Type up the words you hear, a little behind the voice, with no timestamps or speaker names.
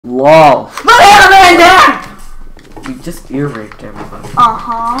LOL. Banana! You just ear raped everybody.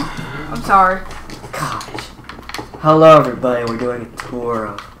 I'm sorry. Gosh. Hello everybody, we're doing a tour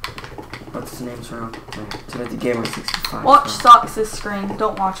of what's his name's room? Timothy Gamer 65. Watch Sox's screen,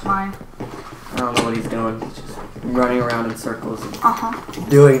 don't watch mine. I don't know what he's doing. He's just running around in circles and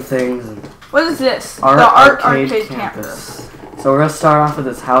Doing things and What is this? Art the Arcade Campus. So we're gonna start off with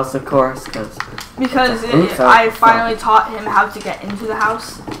this house, of course, because I finally taught him how to get into the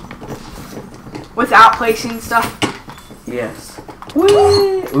house without placing stuff. Yes.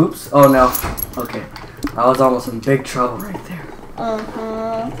 Whee! Oops. Oh no. Okay. I was almost in big trouble right there.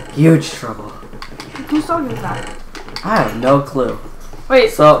 Huge trouble. Whose dog is that? I have no clue.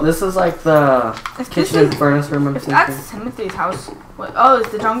 Wait. So this is like the kitchen and furnace room. I'm thinking. That's Timothy's house. What? Oh,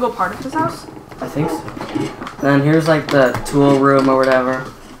 is the jungle part of his house? I think so. Then here's like the tool room or whatever.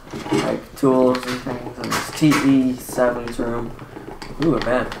 Like tools and things. And this TE7's room. Ooh, a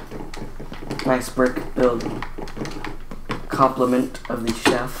bed. Nice brick building. Compliment of the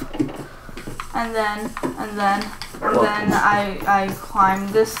chef. And then I climbed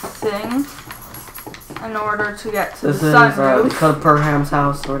this thing in order to get to the sunroof. This is Code Perham's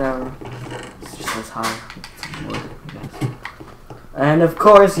house or whatever. It's just as high. And of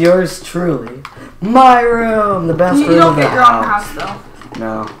course, yours truly, my room, the best room of the house. You don't get your own house though.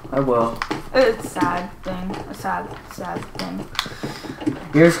 No, I will. It's a sad thing. A sad thing.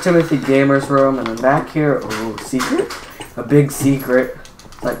 Here's Timothy Gamer's room, and then back here, oh, secret? A big secret.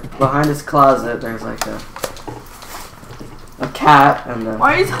 Like behind his closet, there's like a cat and a.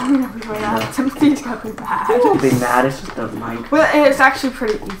 Why are you telling everybody that? Timothy's gonna be mad. He won't be mad. It's just a mic. Well, it's actually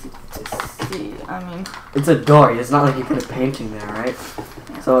pretty easy to see. I mean, it's a door. It's not like you put a painting there, right?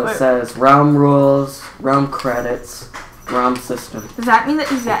 Yeah. So it says realm rules, realm credits, realm system. Does that mean that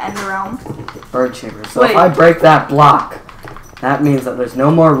he's at end realm? Bird chamber. So if I break that block, that means that there's no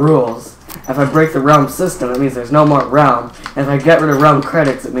more rules. If I break the realm system, it means there's no more realm. And if I get rid of realm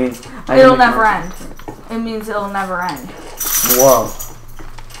credits, it means it'll never end. It means it'll never end. Whoa.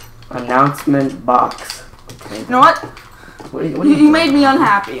 Announcement box. Okay, you know what? What you made me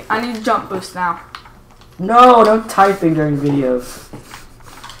unhappy. I need a jump boost now. No, no typing during videos.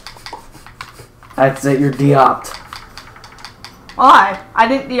 That's it, you're de-opt. Why? I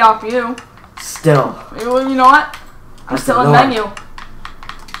didn't de-opt you. Still. You know what? I'm still in menu.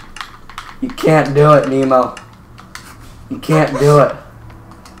 You can't do it, Nemo. You can't do it.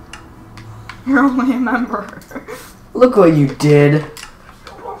 You're only a member. Look what you did.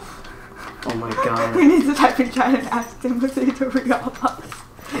 Oh my god. We need to type in chat and ask Timothy to re-op us.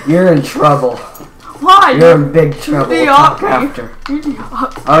 You're in trouble. Why? You're in big trouble. We'll talk after.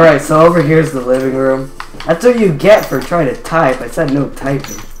 Alright, so over here's the living room. That's what you get for trying to type. I said no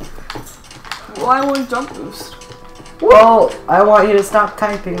typing. Well, I want jump boost. Well, I want you to stop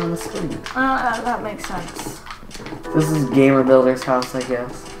typing on the screen. That makes sense. This is Gamer Builder's house, I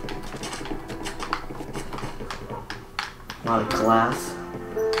guess. A lot of glass.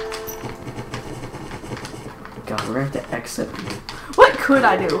 God, we're gonna have to exit. What could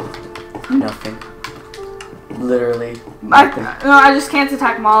I do? Nothing. Literally nothing. I just can't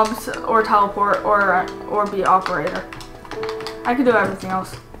attack mobs or teleport or be operator. I could do everything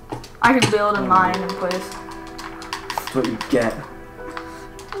else. I could build and mine in place. That's what you get.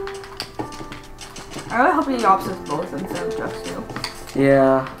 I really hope he opts us both instead of just you.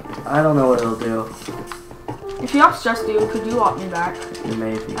 Yeah, I don't know what it'll do. If he opts just you, could you opt me back?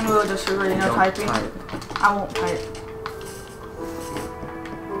 Maybe. And we'll just agree no typing. I won't type.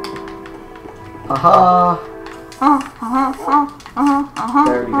 Haha.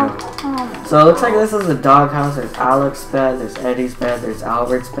 There we go. So it looks like this is a doghouse. There's Alex's bed, there's Eddie's bed, there's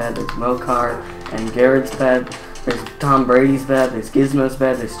Albert's bed, there's Mokar and Garrett's bed, there's Tom Brady's bed, there's Gizmo's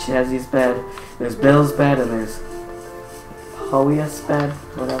bed, there's Chezzy's bed, there's Bill's bed, and there's Hoia's bed,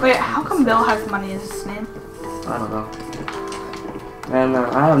 whatever. Wait, how come Bill has money as his name? I don't know. And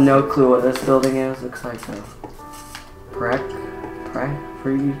I have no clue what this building is. Looks like a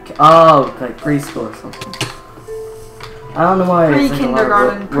like preschool or something. I don't know why it's like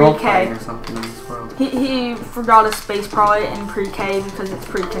kindergarten, pre-K or something in this world. He forgot a space probably in pre-K because it's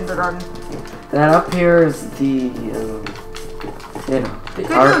pre-kindergarten. Then up here is the good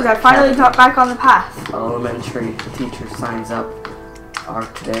news, I finally got back on the path. Elementary teacher signs up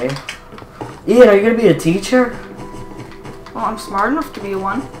today. Ian, are you gonna be a teacher? Well, I'm smart enough to be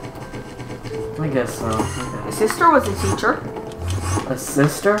one. I guess so. My sister was a teacher. A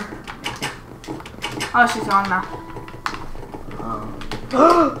sister? Oh, she's gone now.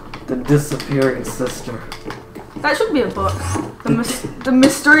 The disappearing sister. That should be a book. The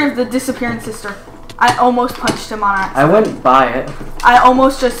mystery of the disappearing sister. I almost punched him on accident. I wouldn't buy it. I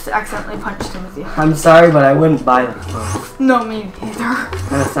almost just accidentally punched him with you. I'm sorry, but I wouldn't buy this book. No, me neither.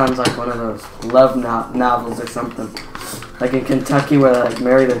 Kind of sounds like one of those love novels or something. Like in Kentucky where they like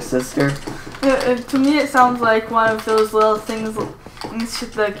marry their sister. To me, it sounds like one of those little things,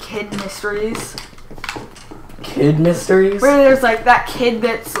 the kid mysteries. Kid mysteries? Where there's like that kid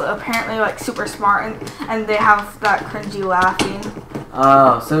that's apparently like super smart and they have that cringy laughing.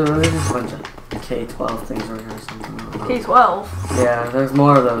 Oh, so there's just a bunch of K-12 things right here or something. K-12? Yeah, there's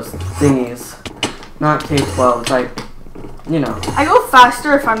more of those thingies. Not K-12, it's like, you know. I go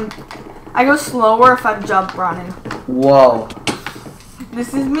faster if I go slower if I'm jump running. Whoa.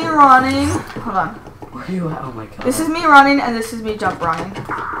 This is me running. Hold on. Where are you at? Oh my god. This is me running and this is me jump running.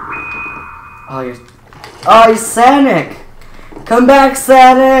 Oh, you're Sanic! Come back,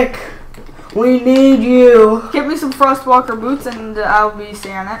 Sanic! We need you! Get me some Frostwalker boots and I'll be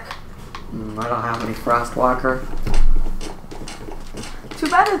Sanic. I don't have any Frostwalker. Too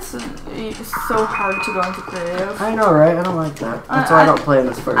bad it's so hard to go into creative. I know, right? I don't like that. That's why I don't play in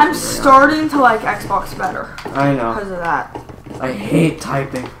this first. I'm starting to like Xbox better. I know. Because of that. I hate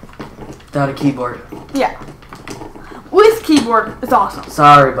typing without a keyboard. Yeah. With keyboard, it's awesome.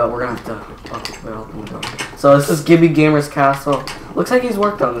 Sorry, but we're gonna have to. Oh, wait, open the door. So this is Gibby Gamer's castle. Looks like he's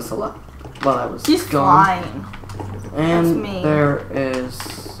worked on this a lot while I was He's gone. flying. And That's me. there is,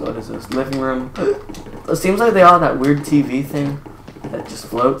 what is this? Living room. It seems like they all have that weird TV thing that just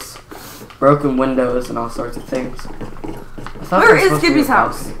floats. Broken windows and all sorts of things. I thought Where that was is supposed to be Gibby's a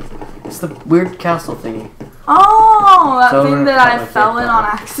house? balcony. It's the weird castle thingy. Oh, that So thing we're that at I my fell in favorite on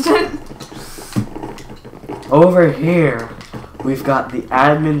level. accident. Over here, we've got the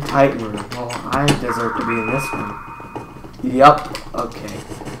admin Titan room. Well, I deserve to be in this one. Yup. Okay.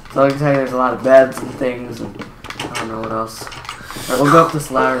 So I can tell you there's a lot of beds and things, and I don't know what else. Alright, we'll go up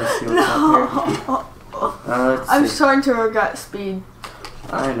this ladder and see what's up here. Let's I'm see. starting to regret speed.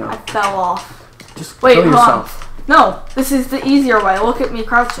 I know. I fell off. Just Wait, kill hold yourself. on. No, this is the easier way. Look at me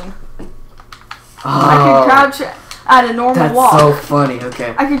crouching. I Oh, can crouch at a normal that's walk. so funny.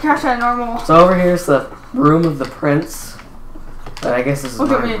 Okay. I can crouch at a normal walk. So over here's the room of the prince. But I guess this is Look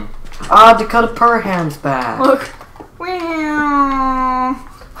my at me. room. Ah, Dakota Perham's back. Look. Meow.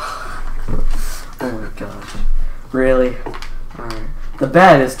 Oh my gosh. Really? Alright. The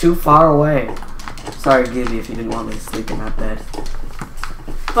bed is too far away. Sorry, Gibby, if you didn't want me to sleep in that bed.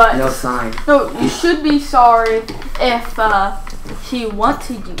 But No sign. no, you should be sorry if he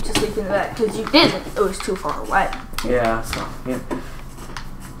wanted you to sleep in the bed because you didn't. It was too far away. Yeah, so, yeah.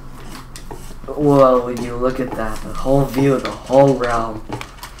 Whoa, would you look at that. The whole view of the whole realm.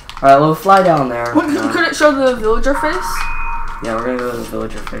 Alright, we'll fly down there. Could it show the villager face? Yeah, we're gonna go to the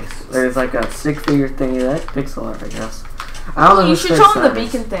villager face. There's like a stick figure thingy, that pixel art, I guess. I don't know You whose should face show him the that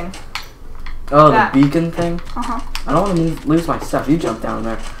is. beacon thing. Oh, that. the beacon thing? Uh-huh. I don't want to lose my stuff. You jump down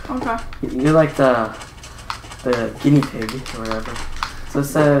there. Okay. You're like the guinea pig or whatever. So it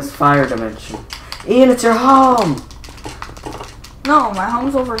says fire dimension. Ian, it's your home! No, my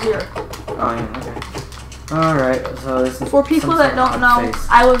home's over here. Oh, yeah, okay. Alright, so this is For people some that sort of don't know, face.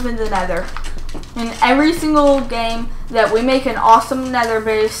 I live in the nether. In every single game that we make an awesome nether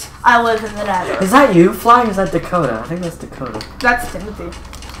base, I live in the nether. Is that you flying? Is that Dakota? I think that's Dakota. That's Timothy.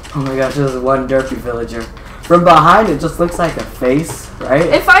 Oh my gosh, this is one derpy villager. From behind, it just looks like a face, right?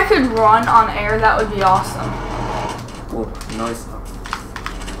 If I could run on air, that would be awesome. Whoa, noise.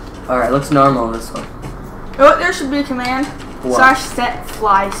 Alright, looks normal this one. You know what? There should be a command. What? /set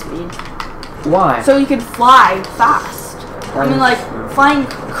fly speed. Why? So you can fly fast. I mean, is like, true. flying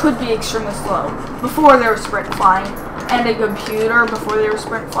could be extremely slow. Before there was sprint flying. And a computer before there was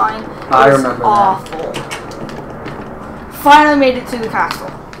sprint flying. It I was remember that. awful. Finally made it to the castle.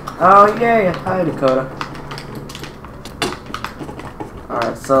 Oh, yay. Hi, Dakota.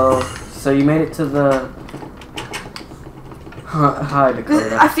 Alright, so you made it to the... Hi, I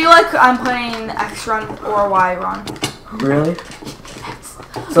Dakota. feel like I'm playing X run or Y run. Really?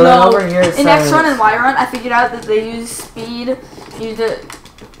 So then over here it in says... X run and Y run, I figured out that they use speed, used it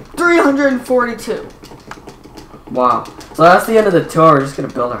 342. Wow. So that's the end of the tour. We're just gonna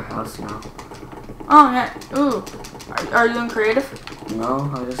build our house now. Oh yeah. Ooh. Are you in creative? No,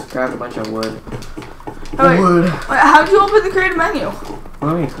 I just grabbed a bunch of wood. Oh, wait. Wood. Wait, how'd you open the creative menu?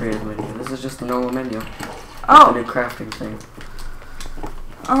 Let me create a menu. This is just the normal menu. The Oh. new crafting thing.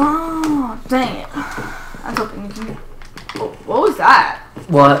 Oh, dang it. I was hoping you can... Oh, what was that?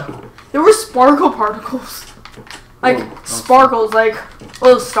 What? There were sparkle particles. Like, Whoa, sparkles, like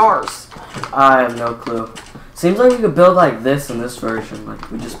little stars. I have no clue. Seems like we could build like this in this version.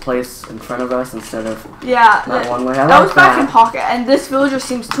 Like we just place in front of us instead of Yeah. that one way. I That like was back in Pocket, and this villager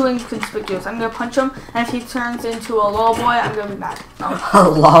seems too inconspicuous. I'm gonna punch him, and if he turns into a little boy, I'm gonna be mad. Oh. A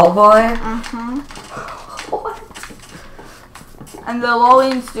lol boy? What? And the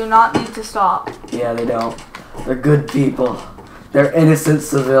lollians do not need to stop. Yeah, they don't. They're good people. They're innocent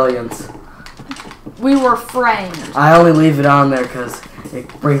civilians. We were framed. I only leave it on there because it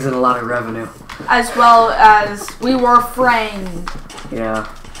brings in a lot of revenue. As well as we were framed. Yeah.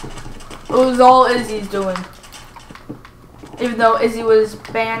 It was all Izzy's doing. Even though Izzy was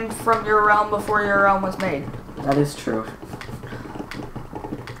banned from your realm before your realm was made. That is true.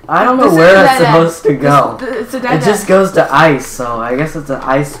 I don't know where that's supposed to go. It's a dead end. It just goes to ice, so I guess it's an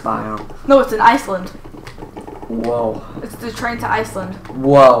ice biome. No, it's in Iceland. Whoa. It's the train to Iceland.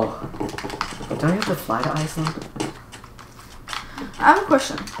 Whoa. But don't you have to fly to Iceland? I have a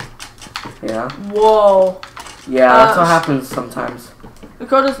question. Yeah. Whoa. Yeah, that's what happens sometimes.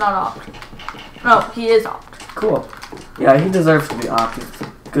 Dakota's not opt. No, he is opt. Cool. Yeah, he deserves to be opt. He's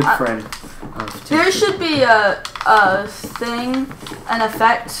a good friend. There should be a thing, an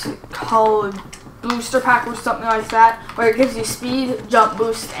effect called Booster Pack or something like that, where it gives you speed, jump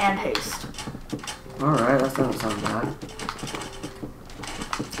boost, and haste. Alright, that doesn't sound bad.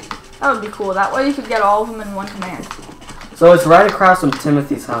 That would be cool. That way you could get all of them in one command. So it's right across from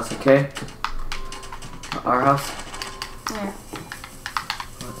Timothy's house, okay? Our house? Yeah.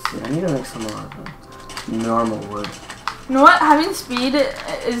 Let's see, I need to make some more normal wood. You know what? Having speed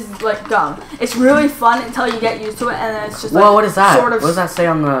is like dumb. It's really fun until you get used to it, and then it's just like. Whoa, what is that? Sort of. What does that say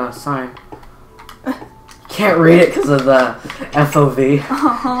on the sign? Can't read it because of the FOV.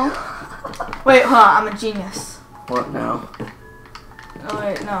 Wait, hold on. I'm a genius. What now? Oh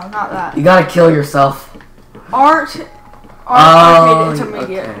wait, no, not that. You gotta kill yourself. Arcade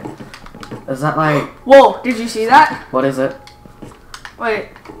intermediate. Okay. Is that like... Whoa, did you see that? What is it? Wait,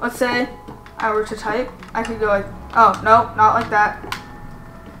 let's say I were to type. I could go like, oh, no, not like that.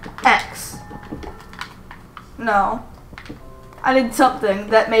 X. No. I did something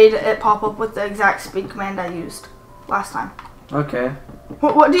that made it pop up with the exact speed command I used last time. Okay.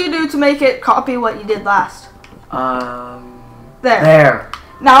 What do you do to make it copy what you did last? There. There.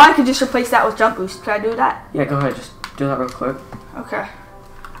 Now I could just replace that with jump boost. Can I do that? Yeah, go ahead. Just do that real quick. Okay.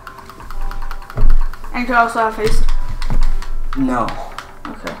 And could I also have haste? No.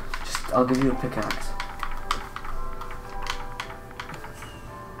 Okay. Just, I'll give you a pickaxe.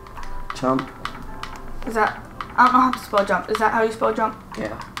 Jump. Is that... I don't know how to spell jump. Is that how you spell jump?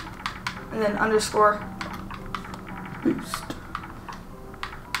 Yeah. And then underscore. Boost.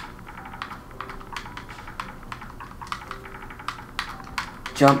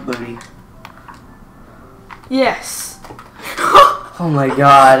 Jump booty. Yes. Oh my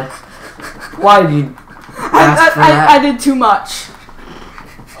god. Why did you ask for that? I did too much.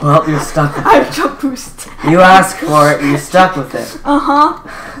 Well, you're stuck with I it. have jump boost. You asked for it, you're stuck with it. Uh-huh.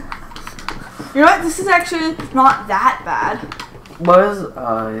 You know what? This is actually not that bad. What is,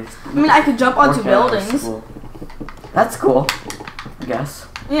 I mean, I could jump onto buildings. That's cool, I guess.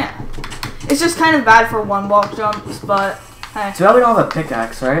 Yeah. It's just kind of bad for one block jumps, but hey. Too bad we don't have a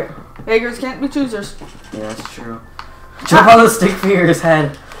pickaxe, right? Beggars can't be choosers. Yeah, that's true. Jump on the stick figure's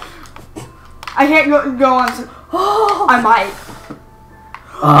head. I can't go on to... I might.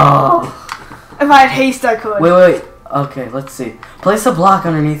 Oh. If I had haste, I could. Wait. Okay, let's see. Place a block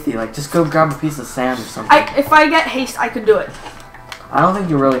underneath you. Like, just go grab a piece of sand or something. If I get haste, I could do it. I don't think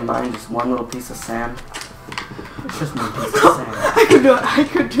you really mind just one little piece of sand. It's just one piece of sand. I could do it. I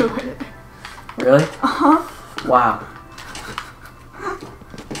could do it. Really? Uh-huh. Wow.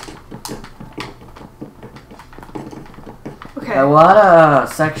 Okay. I want a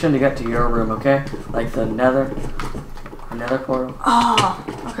section to get to your room, okay? Like the nether portal. Oh,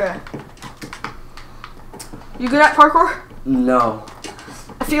 okay. You good at parkour? No.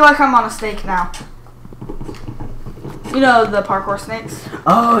 I feel like I'm on a snake now. You know the parkour snakes?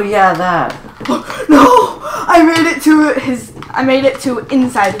 Oh yeah, that. No! I made it to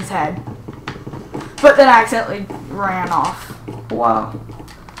inside his head. But then I accidentally ran off. Wow.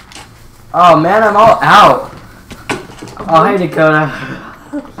 Oh man, I'm all out. Oh, hey Dakota.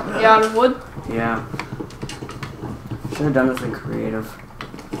 You out of wood? Yeah. Should have done this in creative.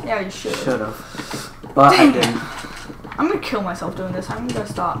 Yeah, you should. Should have. But Dang. I didn't. I'm gonna kill myself doing this. I'm gonna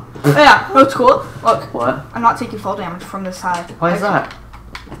stop. Oh yeah, no, it's cool. Look. What? I'm not taking fall damage from this side. Why is that?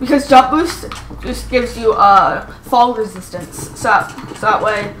 Because jump boost just gives you fall resistance. So that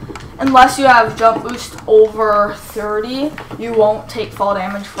way, unless you have jump boost over 30, you won't take fall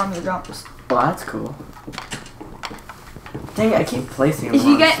damage from your jumps. Well, that's cool. Dang it, I keep placing. If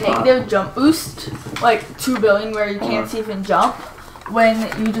you get negative jump boost, like 2 billion, where you can't even jump, when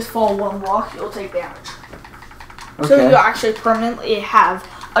you just fall one block, you'll take damage. Okay. So you actually permanently have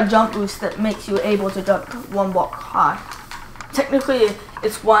a jump boost that makes you able to jump 1 block high. Technically,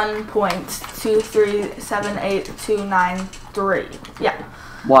 it's 1.2378293. Yeah.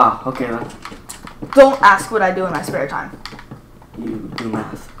 Wow. Okay then. Don't ask what I do in my spare time. You do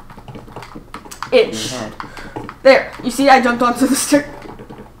math. Itch. In your head. There. You see, I jumped onto the stick.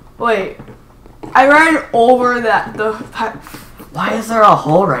 Wait. I ran over that. Why is there a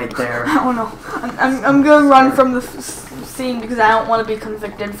hole right there? I don't know. I'm gonna run from the scene because I don't want to be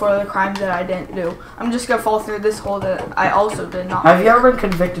convicted for the crime that I didn't do. I'm just gonna fall through this hole that I also did not. Have you ever been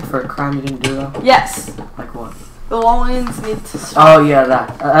convicted for a crime you didn't do though? Yes. Like what? The Lollians need to stop. Oh yeah,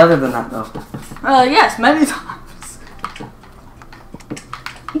 that. Other than that though. Yes, many times.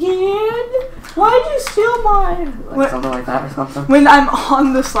 Yeah. Why'd you steal mine? Like something like that or something. When I'm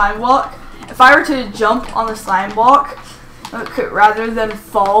on the slime block, if I were to jump on the slime block, rather than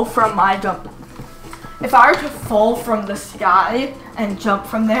fall from my jump, if I were to fall from the sky and jump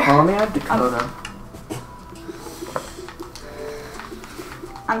from there, Call me out Dakota.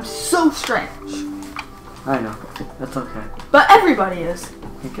 I'm so strange. I know. That's okay. But everybody is.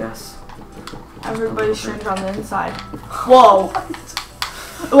 I guess. Everybody's strange on the inside. Whoa.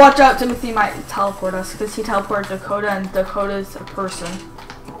 Watch out, Timothy might teleport us because he teleported Dakota and Dakota's a person.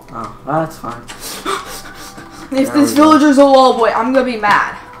 Oh, that's fine. If this villager's a lol boy, I'm gonna be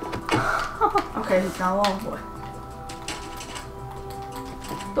mad. Okay, he's not a lol boy.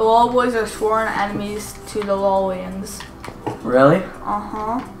 The lol boys are sworn enemies to the Lollians. Really?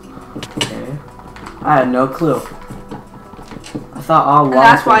 Uh-huh. Okay. I had no clue. I thought all And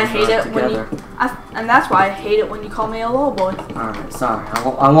that's why I hate it together. and that's why I hate it when you call me a lol boy. Alright, sorry.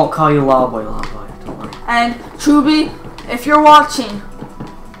 I won't call you lolboy. Don't worry. And Truby, if you're watching,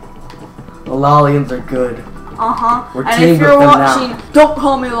 The Lollians are good. uh-huh. We're And teamed if you're with them watching, now. don't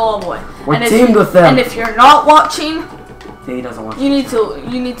call me lol boy. We're and teamed with them. And if you're not watching, He doesn't watch. you need to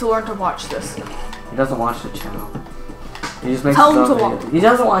learn to watch this. He doesn't watch the channel. He just makes Tell his him own to videos. He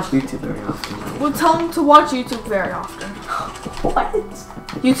doesn't watch YouTube very often. We'll tell him to watch YouTube very often. What?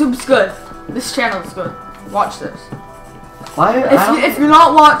 YouTube's good. This channel is good. Watch this. Why? If you're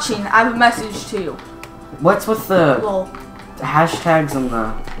not watching, I have a message to you. What's with the Lol. hashtags and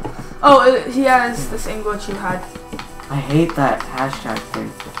the? Oh, he has the same glitch you had. I hate that hashtag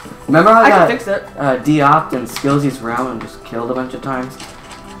thing. Remember how I I can fix it. got de-opt and Skillsy's round and just killed a bunch of times?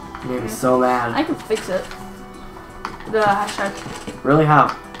 It made me so mad. I can fix it. The hashtag. Really? How?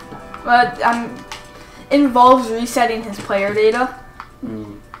 But involves resetting his player data.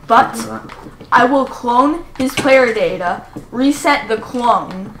 But I will clone his player data, reset the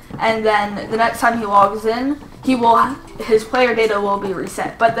clone, and then the next time he logs in, his player data will be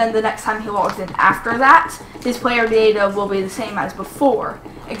reset. But then the next time he logs in after that, his player data will be the same as before,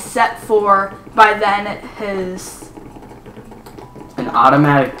 except for by then an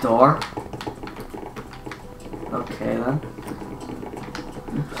automatic door. Okay then.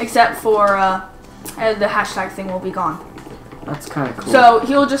 Except for the hashtag thing will be gone. That's kind of cool. So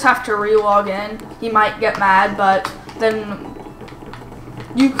he'll just have to re-log in. He might get mad, but then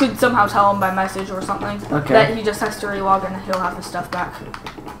you could somehow tell him by message or something that he just has to re-log in and he'll have his stuff back.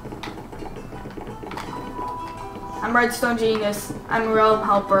 I'm Redstone Genius. I'm a Realm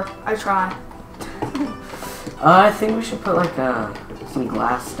Helper. I try. I think we should put like some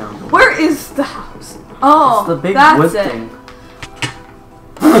glass down there. Where is the house? Oh, it's the big that's wood it. thing.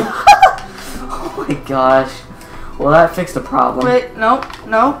 Oh my gosh. Well, that fixed the problem. Wait, no.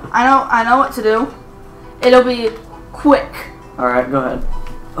 I know what to do. It'll be quick. Alright, go ahead.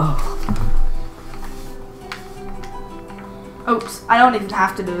 Oh. Oops, I don't even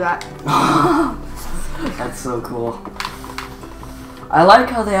have to do that. That's so cool. I like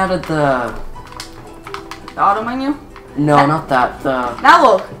how they added the auto menu? No, not that. Now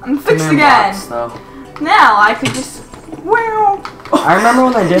look, I'm fixed again. Blocks, though. Now I could just. Wow. I remember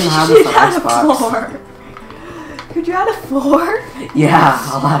when they didn't have this on Xbox. Could you add a floor? Yeah,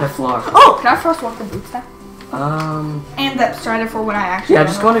 I'll add a floor. Oh, can I first walk the boots now? And that strider for when I actually. Yeah,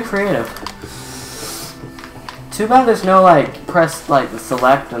 just go into creative. Too bad there's no press the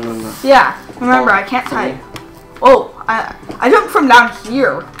select and then the. Yeah, remember I can't type. Oh, I jumped from down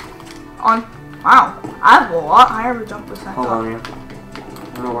here. Wow, I have a lot higher of a jump boost. Hold on, yeah.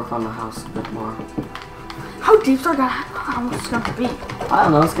 I'm gonna work on the house a bit more. How deep's our house gonna be? I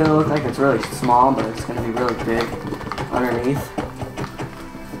don't know. It's gonna look like it's really small, but it's gonna be really big underneath.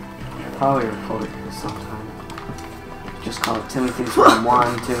 Probably record it here sometime. Just call it Timothy's from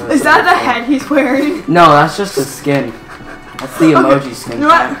 1, 2. Is that the head he's wearing? No, that's just his skin. That's the emoji skin. You know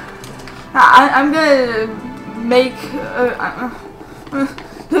what? I'm gonna make.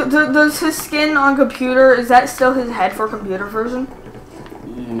 Does his skin on computer, is that still his head for computer version?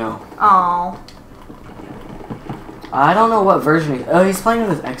 No. Oh. I don't know what version he's playing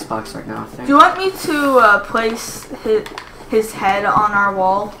with his Xbox right now, I think. Do you want me to place his head on our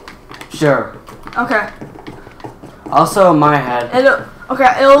wall? Sure. Okay. Also, my head.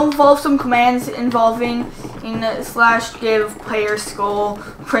 It'll involve some commands involving /give player skull,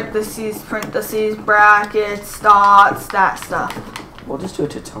 parentheses, brackets, dots, that stuff. We'll just do a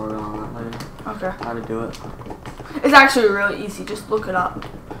tutorial on that later. Okay. How to do it. It's actually really easy. Just look it up.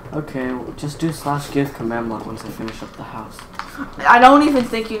 Okay, we'll just do /give command block once I finish up the house. I don't even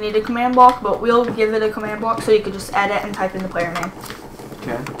think you need a command block, but we'll give it a command block so you can just edit and type in the player name.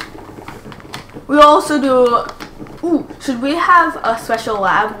 Okay. We'll also do. Ooh, should we have a special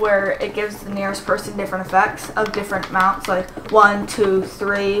lab where it gives the nearest person different effects of different amounts, like 1, 2,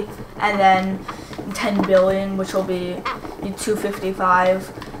 3, and then 10 billion, which will be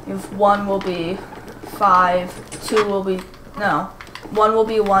 255. If 1 will be 5, 2 will be 1 will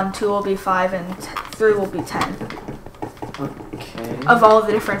be 1, 2 will be 5, and 3 will be 10. Okay. Of all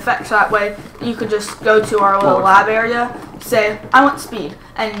the different effects. So that way you could just go to our little lab area, say, I want speed,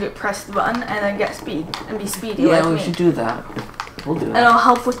 and press the button, and then get speed, and be speedy like me. Yeah, we should do that. We'll do that. And it'll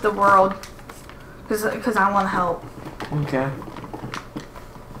help with the world, because I want to help. Okay.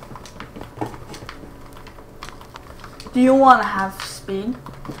 Do you want to have speed?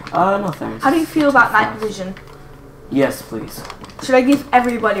 No thanks. How do you feel about night vision? Yes, please. Should I give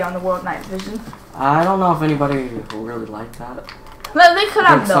everybody on the world night vision? I don't know if anybody will really like that. No, they could I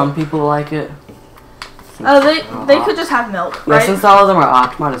have think milk. some people like it. They could just have milk, right? Yeah, since all of them are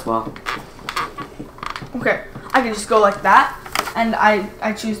opt, might as well. Okay, I can just go like that, and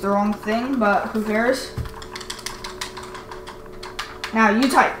I choose the wrong thing, but who cares? Now you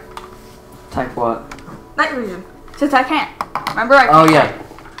type. Type what? Night vision. Since I can't. Remember I can't. Oh yeah.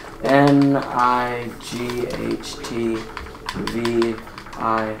 NIGHTVISION.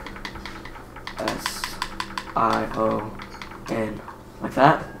 Like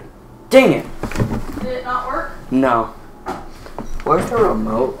that? Dang it! Did it not work? No. Where's the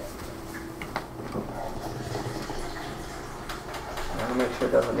remote? I gotta make sure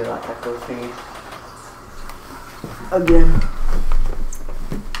it doesn't do that echo thingy. Again.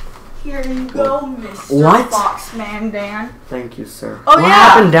 Here you go, Mr. What? Foxman Dan. Thank you, sir. Oh, what yeah.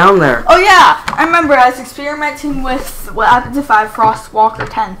 happened down there? Oh yeah, I remember I was experimenting with what happens if I have Frostwalker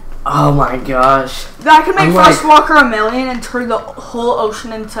 10. Oh my gosh. I can make I'm like- Frostwalker 1,000,000 and turn the whole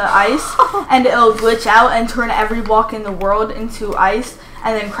ocean into ice, and it'll glitch out and turn every block in the world into ice,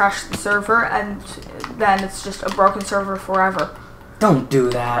 and then crash the server, and then it's just a broken server forever. Don't do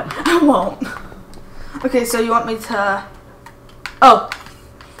that. I won't. Okay, so you want me to... Oh.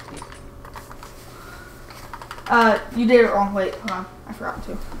 You did it wrong. Wait, hold on. I forgot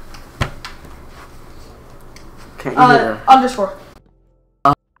to. Can't you do that? Underscore.